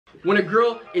When a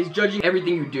girl is judging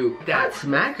everything you do. That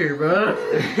smack her, bro.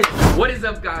 What is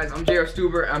up, guys? I'm JR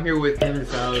Stuber. I'm here with Kevin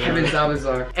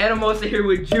Salazar. And I'm also here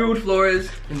with Jude Flores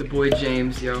and the boy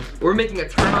James, yo. We're making a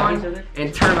turn on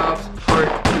and turn offs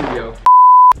part 2, yo.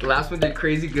 The last one did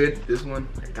crazy good. This one,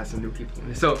 I got some new people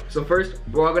in it. So first,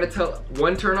 we're all gonna tell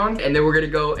one turn on, and then we're gonna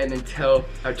go and then tell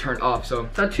a turn off. So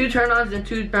 2 turn ons and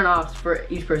 2 turn offs for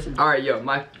each person. All right, yo,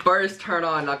 my first turn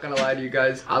on, not gonna lie to you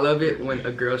guys, I love it when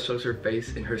a girl shows her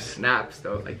face in her snaps,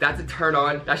 though. Like, that's a turn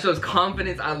on. That shows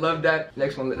confidence. I love that.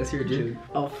 Next one, let's hear it, Jude.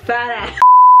 Oh, fat ass.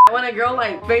 When a girl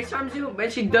like FaceTimes you,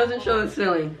 but she doesn't show the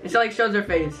ceiling. She like shows her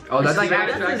face. Oh, that's like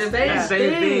that's the same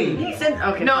thing. He said,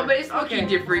 okay. No, but it's fucking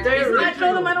different. I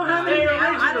told him I don't have anything.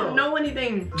 I don't know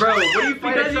anything. Bro, what do you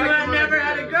find because you attractive? never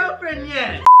had a girlfriend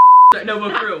yet. No,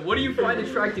 but for real, what do you find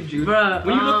attractive, Jude? Bruh,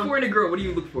 when you look for in a girl, what do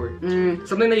you look for?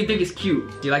 Something that you think is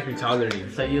cute. You like her taller than you.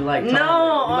 So you like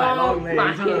tall, you like long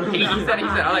legs, huh? He said,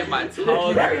 I like my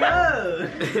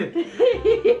taller.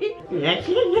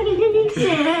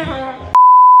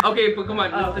 Okay, but come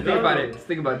on, let's think about it. Let's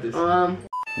think about this.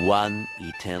 One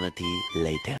eternity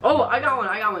later. Oh, I got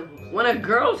one. When a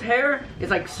girl's hair is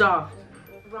like soft.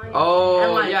 Oh,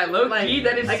 and, like, yeah, low key,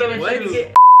 that is so what?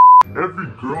 Every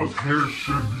girl's hair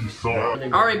should be soft.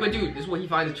 Alright, but dude, this is what he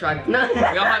finds attractive. No. We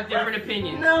all have different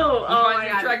opinions. No, He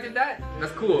finds it attractive that?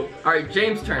 That's cool. Alright,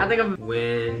 James' turn. I think I'm.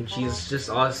 When she's just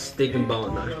all stick and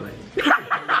bone. No, I'm playing.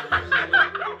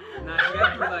 Nah, she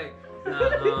gotta be like,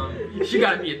 she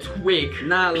gotta be a twig.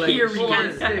 nah, like,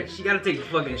 period. she gotta take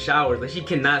fucking showers. Like, she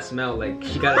cannot smell. Like,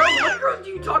 she gotta. Bro, what girls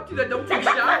do you talk to that don't take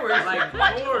showers? Like,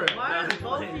 Why are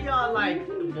both of y'all like,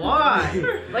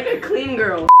 why? Like a clean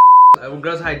girl. When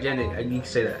girls hygienic, I need to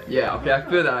say that. Yeah, okay, I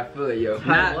feel that, yo.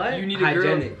 Not what? You need a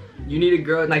hygienic. girl. You need a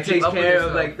girl Like, to keep takes up with care of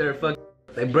herself. like their fucking.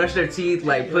 Like, brush their teeth,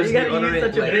 like, You puts their gotta use odorant,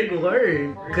 such a like, big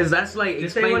word. cause that's like You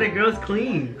say when a explain. girl's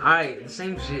clean. Alright,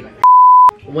 same shit.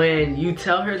 When you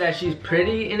tell her that she's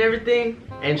pretty and everything,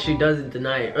 and she doesn't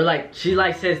deny it, or like she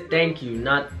like says thank you,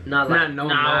 not like no,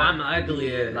 I'm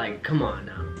ugly. Yeah. Like, come on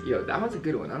now. Yo, that one's a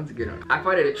good one. That one's a good one. I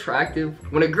find it attractive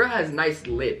when a girl has nice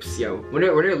lips, yo. When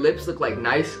her lips look like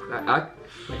nice,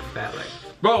 Like fat, like.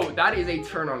 bro, that is a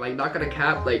turn on. Like, not gonna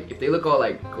cap. Like, if they look all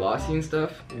like glossy and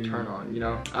stuff, turn on. You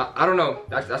know. I don't know.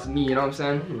 That's me. You know what I'm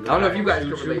saying? I don't know if you guys can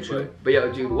relate, but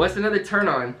yo, dude, what's another turn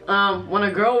on? When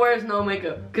a girl wears no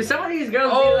makeup, cause some of these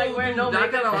girls be like wearing no not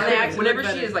makeup, gonna and they lie. actually Whenever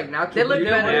look she better. is like natural, They look beauty,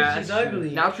 better Yeah, if she's that's ugly.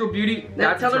 natural beauty. Then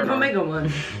That's tell a her to turn put on. makeup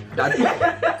on. That's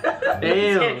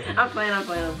Damn. I'm playing.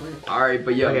 all right,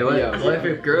 but yo, Okay, what if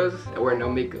your girls that wear no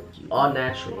makeup? All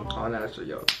natural. All natural,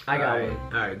 yo. I got Alright,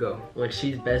 one. alright, go. When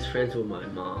she's best friends with my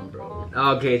mom, bro.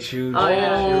 Okay, true. Oh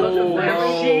yeah, Oh,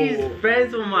 when she's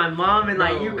friends with my mom and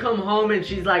like you come home and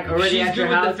she's like already She's at good your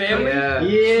with house. the family? Yeah.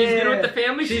 Yeah. She's good with the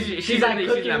family. She's like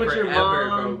cooking that with your forever,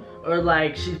 mom, or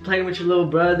like she's playing with your little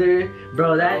brother,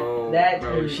 bro. That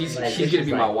bro, she's like, gonna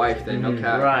be my wife then, no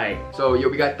cap. Right. So yo,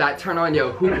 we got that turn on,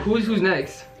 yo. Who's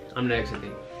next? I'm next, I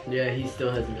think. Yeah, he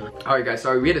still hasn't gone. All right, guys.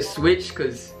 Sorry, we had to switch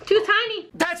because Too tiny.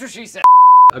 that's what she said.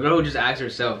 A girl who just acts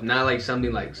herself, not like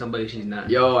something like somebody she's not.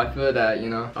 Yo, I feel that, you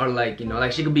know. Or like, you know,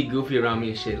 like she could be goofy around me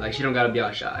and shit. Like she don't gotta be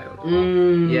all shy.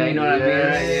 Yeah, you know what I mean?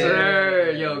 Yes, Yeah.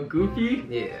 sir. Yo, goofy.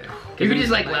 Yeah. You could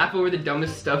just like laugh over the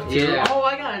dumbest stuff too. Yeah. Oh,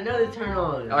 I got another turn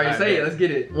on. All right, say it. Let's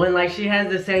get it. When like she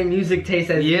has the same music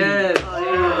taste as Yes. you.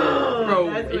 Oh,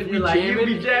 Bro, that's if when we you're like, jamming,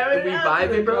 you be jamming if we out to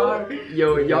the vibing, bro. car.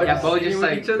 Yo, y'all Yeah, just both singing just with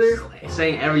like each other.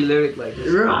 saying every lyric like this.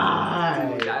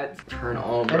 Right. That's turn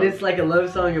on, bro. And it's like a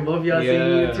love song and both of y'all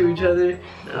singing it to each other.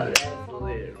 Oh, that's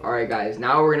lit. All right, guys.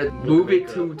 Now we're gonna move it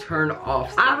to turn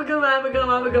off. I have a good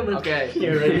one. Okay.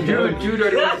 You're ready. Jude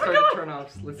already wants to start the turn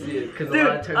offs. Let's see it. Dude,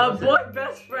 a boy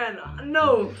best friend.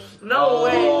 No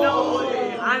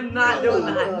way. I'm not doing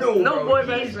that. No boy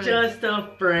best friend. He's just a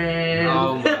friend.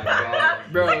 Oh my god.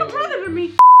 Bro. Like a brother to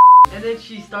me. And then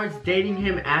she starts dating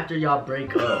him after y'all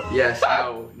break up. Yes,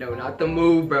 no, not the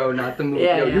move, bro, not the move.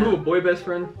 Yeah, Yo, yeah. you a boy best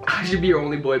friend? I should be your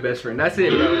only boy best friend. That's it,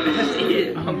 bro. That's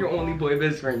it. I'm your only boy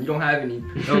best friend. You don't have any.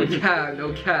 No cap,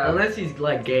 no cap. Unless he's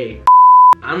like gay.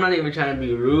 I'm not even trying to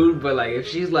be rude, but like if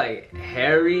she's like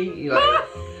hairy,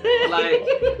 like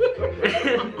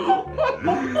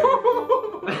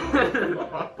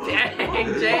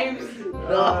Dang, James.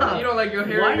 You don't like your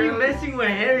hair. Why are you messing with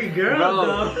hairy girls,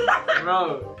 though?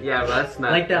 bro. Yeah, but that's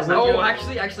not Like that. Oh,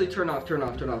 actually, turn off.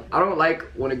 I don't like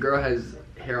when a girl has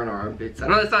hair on her armpits. I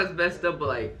know that's not his best stuff, but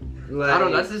like I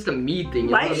don't know. That's just a me thing.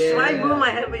 You know? Why move my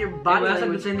head with your body? Well, that's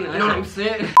like the language? same thing. You know what I'm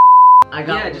saying? I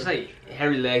got Yeah, one. just like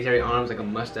hairy legs, hairy arms, like a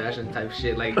mustache and type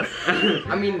shit. Like,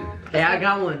 I mean, Hey, I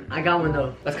got one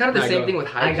though. that's kind of the I same go. thing with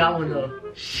hygiene. I got one though.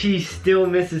 She still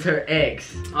misses her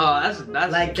ex. oh,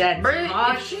 that's Like that Bro,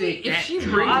 toxic. if she that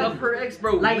brings toxic- up her ex,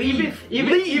 bro, Like leave.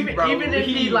 even Leave, bro. if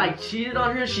he Leave. like cheated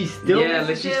on her, she still Yeah, like,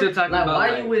 misses she's him. still talking like, about, why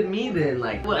are like- you with me then?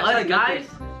 Like with That's us like guys,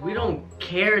 we don't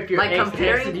care if your Like ex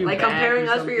comparing- texted you like back comparing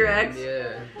or us for your something. ex?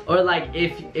 Yeah. Or like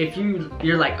if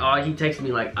you're like, oh, he texted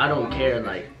me, like I don't care,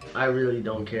 like I really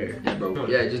don't care. Bro,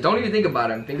 yeah, just don't even think about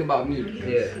him. Think about me.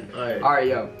 Yeah. Alright. All right,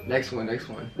 yo. Next one.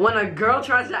 When a girl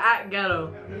tries to act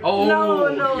ghetto. Oh. No.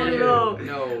 No. No.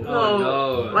 Oh,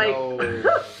 no. Like,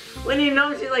 No. when you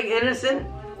know she's like innocent,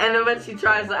 and then when she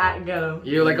tries to act ghetto.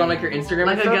 You like on like your Instagram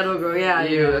Like and a stuff? ghetto girl, yeah.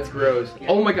 Ew, that's gross.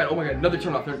 Oh my god, another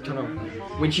turn off.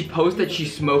 When she posts that she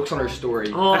smokes on her story.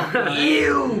 Oh,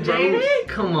 Ew, Jamie?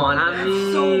 Come on. I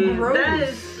mean, so gross. That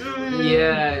is,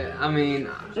 yeah, I mean,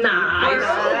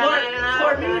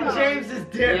 for me and James is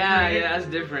different. yeah, that's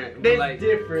different. But, It's like,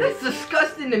 different. That's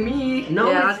disgusting to me. No,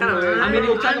 Yeah, it's that's kinda not. weird. I mean,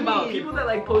 you're I talking about mean- people that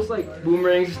like post like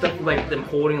boomerangs and stuff, like them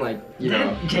holding like, you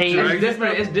know. James. it's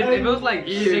different. It's different. If it was like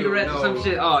Ew, cigarettes or no. some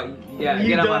shit, oh yeah, You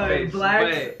get out my done, face.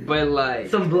 blacks? But like,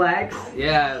 Some blacks.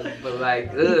 yeah, but like,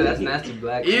 ugh, that's nasty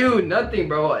black. Ew, nothing,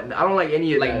 bro. I don't like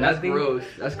any of Like that. nothing?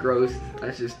 That's gross.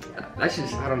 That's just,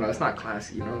 I don't know. It's not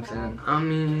classy. You know what I'm saying? I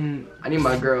mean, I need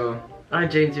my girl. Alright,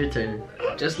 James, your turn.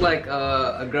 just like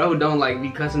a girl who don't like be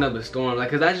cussing up a storm, like,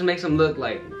 cause that just makes them look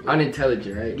like,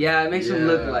 Unintelligent, right? yeah, it makes them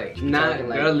look Yeah. like She's not talking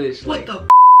like, girlish. What like, the?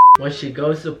 When she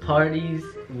goes to parties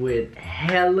with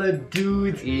hella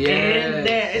dudes Yes. in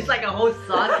there. It's like a whole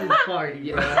sausage party.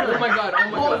 Yeah. Oh my god, oh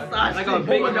my Whole god. sausage Like a Oh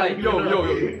big, my god, like,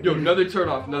 yo, another turn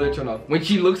off. When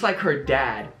she looks like her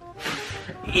dad.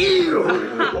 Ew.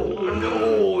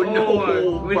 No, when she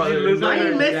brother, looks Why like are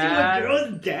you her messing dad? with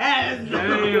girls' dads?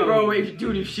 Damn. Bro,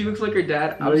 if she looks like her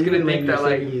dad, I'm just gonna think that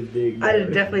like I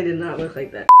definitely did not look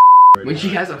like that. when she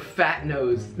has a fat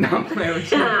nose. No, I'm playing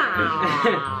with you.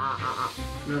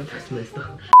 No, that's messed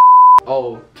up.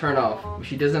 Oh, turn off.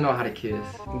 She doesn't know how to kiss.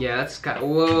 Yeah, that's kind of,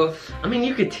 well, I mean,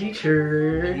 you could teach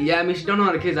her. yeah, I mean, she don't know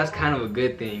how to kiss, that's kind of a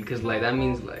good thing, cause like, that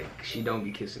means like, she don't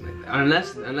be kissing like that.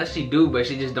 Unless she do, but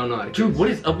she just don't know how to kiss. Dude,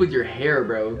 what is up with your hair,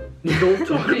 bro? Don't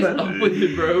talk What is about up with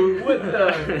it, bro? What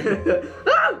the?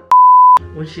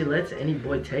 when she lets any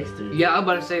boy text her. Yeah, I was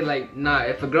about to say, like, nah,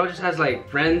 if a girl just has like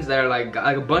friends that are like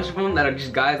a bunch of them that are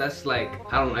just guys, that's like,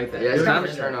 I don't like that. Yeah, it's Cause kind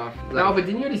of a turn off. No, but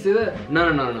didn't you already say that?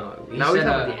 No. He Now he's said,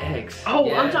 talking about the ex. Oh,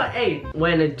 Yeah. I'm sorry. Hey,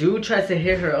 when a dude tries to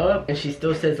hit her up and she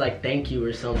still says like thank you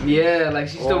or something. yeah, like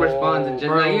she still Oh, responds and just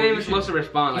bro, like, you ain't you even should- supposed to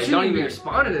respond. You Like, shouldn't don't even even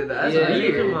respond to that. That's Yeah,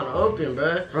 You weird. come on open,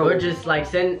 bro. Bro. Or just like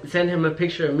send him a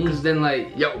picture of me. Cause then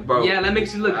like, Yo, bro. yeah, that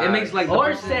makes you look. It makes like the Or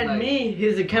person, send like, me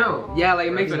his account. Yeah, like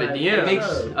it makes That's it an idea. makes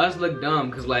Yeah. us look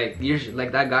dumb, cause like you're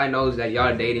like that guy knows that y'all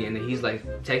are dating and then he's like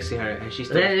texting her and she's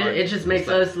still. Then responding. it just makes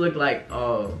It's like, us look like,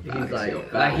 oh, he's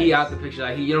like he out the picture.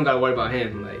 Like you don't gotta worry about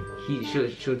him. Like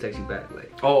she'll text you back.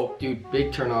 Like Oh, dude,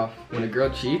 big turn off when a girl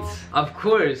cheats. of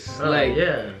course, oh, like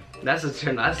yeah. that's a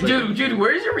turn. That's like, Dude,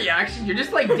 where's your reaction? You're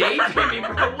just like daydreaming,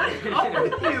 bro. What is up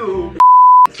with you?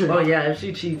 Oh yeah, if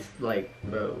she cheats, like,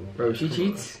 bro. Bro, she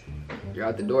cheats. You're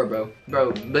out the door, bro.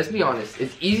 Bro, let's be honest.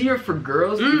 It's easier for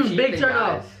girls to cheat Big than turn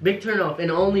guys. off. Big turn off, and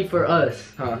only for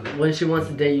us. Huh? When she wants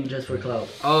to date you just for clout.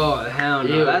 oh hell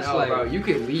no, Ew, that's no, like. bro. You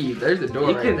can leave. There's the door.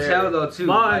 You right can there. tell though too.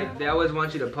 Bye. Like, they always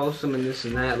want you to post them and this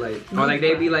and that, like, or like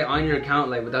they be like on your account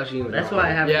like without you even. That's knowing. why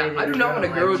I have. Yeah, I do not want a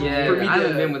girl Yeah, for me I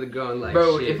haven't to. been with a girl in like.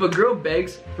 Bro, shit. if a girl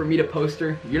begs for me to post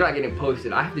her, you're not getting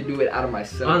posted. I have to do it out of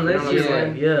myself. Unless you know what you're I'm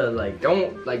saying? like, yeah, like.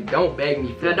 Don't beg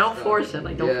me for Yeah, that don't stuff. force it.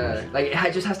 Like, don't force Yeah, it. like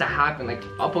it just has to happen. Like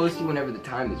I'll post you whenever the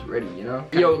time is ready, you know?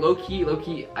 Yo, low key,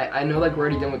 I know like we're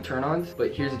already done with turn-ons,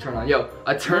 but here's a turn-on. Yo,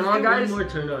 a turn-on, guys. One more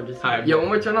turn on, just. Alright, Yo, one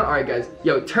more turn-on. All right, guys.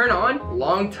 Yo, turn-on,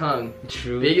 long tongue.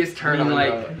 True. Biggest turn-on. like,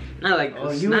 though. not like, Oh,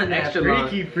 it's you not and that extra long.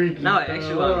 freaky. Not like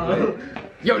extra long,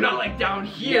 Yo, not like down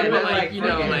here, Yeah, but but, like, like, you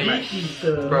know, fucking like. freaky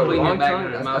stuff. Bro, Putting it long back tongue,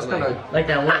 in her that's mouth, kind of. Like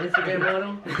that one Instagram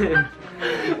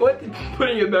model. What?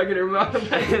 Putting it back in her mouth.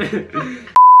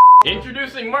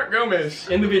 Introducing Mark Gomez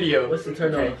in the video. What's the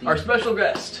turn on? Our special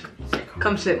guest.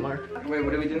 Come sit, Mark. Wait,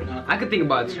 what do we do? I could think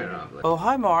about a turn off. Like, Oh,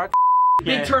 hi, Mark.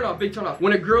 Big turn off, big turn off.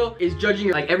 When a girl is judging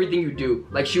like everything you do,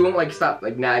 like she won't like stop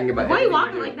like nagging about. Why are you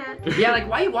everything walking do. like that? Yeah, like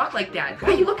why you walk like that?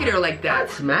 Why you look at her like that?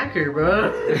 Smack her,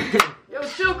 bro. Yo,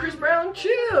 chill, Chris Brown,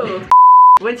 chill.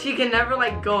 When she can never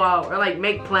like go out or like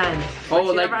make plans. Oh, Like, she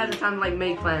like- never has the time to like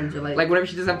make plans or like. Like whenever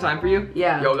she doesn't have time for you.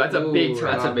 Yeah. Yo, that's a Ooh, big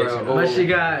turn that's a off, big bro. turn Oh. off. But she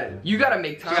got. You gotta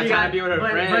make time. She got time to be with her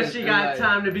but friends. she and, got like-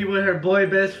 time to be with her boy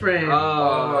best friend.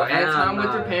 Oh, and hell time with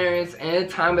nah. her parents, and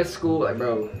time at school. Like,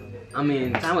 bro, I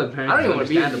mean, time with I parents don't is even want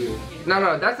to be with understandable. you.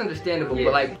 No, that's understandable. Yeah.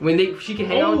 But like when she can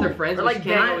hang out with her friends, Or but like she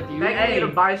can't hang out with you. begging you to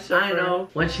buy stuff. I know.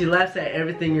 When she laughs at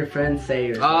everything your friends say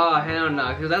or something. Oh hell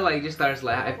no, cause that like just starts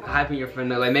like hyping your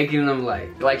friend up, like making them like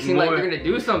Seem like more- they're gonna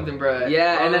do something, bro.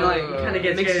 Yeah, and then like kinda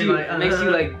gets makes scared, you like, makes you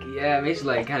like makes you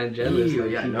like kind of jealous. Ew,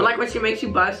 like, yeah, you no. Or like when she makes you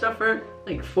buy stuff for her,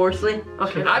 like forcefully.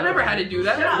 Okay. I've never had to do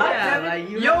that. Yeah, like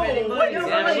you Yo, have any money. what? Yo,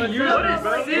 Yeah, like, what's you up, know,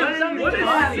 bro? what is something What is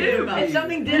positive simp? about If you?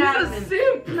 something did He's a happen.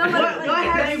 simp. No, but What like,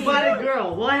 have you bought a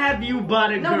girl? What have you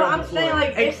bought a girl? No, but I'm before? saying, like,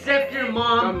 if- except your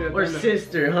mom or Come here.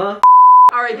 sister, huh?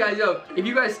 Alright guys, yo, if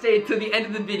you guys stayed till the end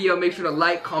of the video, make sure to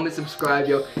like, comment, subscribe,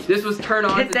 yo. This was turn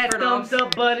ons Hit and that turn thumbs offs.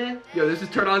 up button. Yo, this was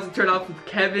turn ons and turn offs with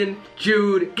Kevin,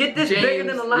 Jude, Get this James. bigger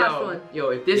than the last Yo, one. Yo,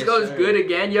 if this Yes, goes sir. good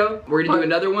again, yo, we're gonna do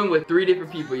another one with 3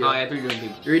 different people, yo. Oh yeah, 3 different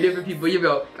people. 3 different people,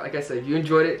 yo. Like I said, if you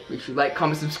enjoyed it, make sure you like,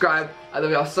 comment, subscribe. I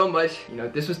love y'all so much. You know,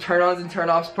 this was turn ons and turn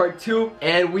offs part 2,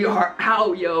 and we are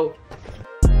out, yo.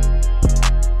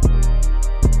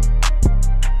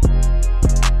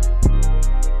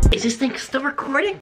 Is this thing still recording?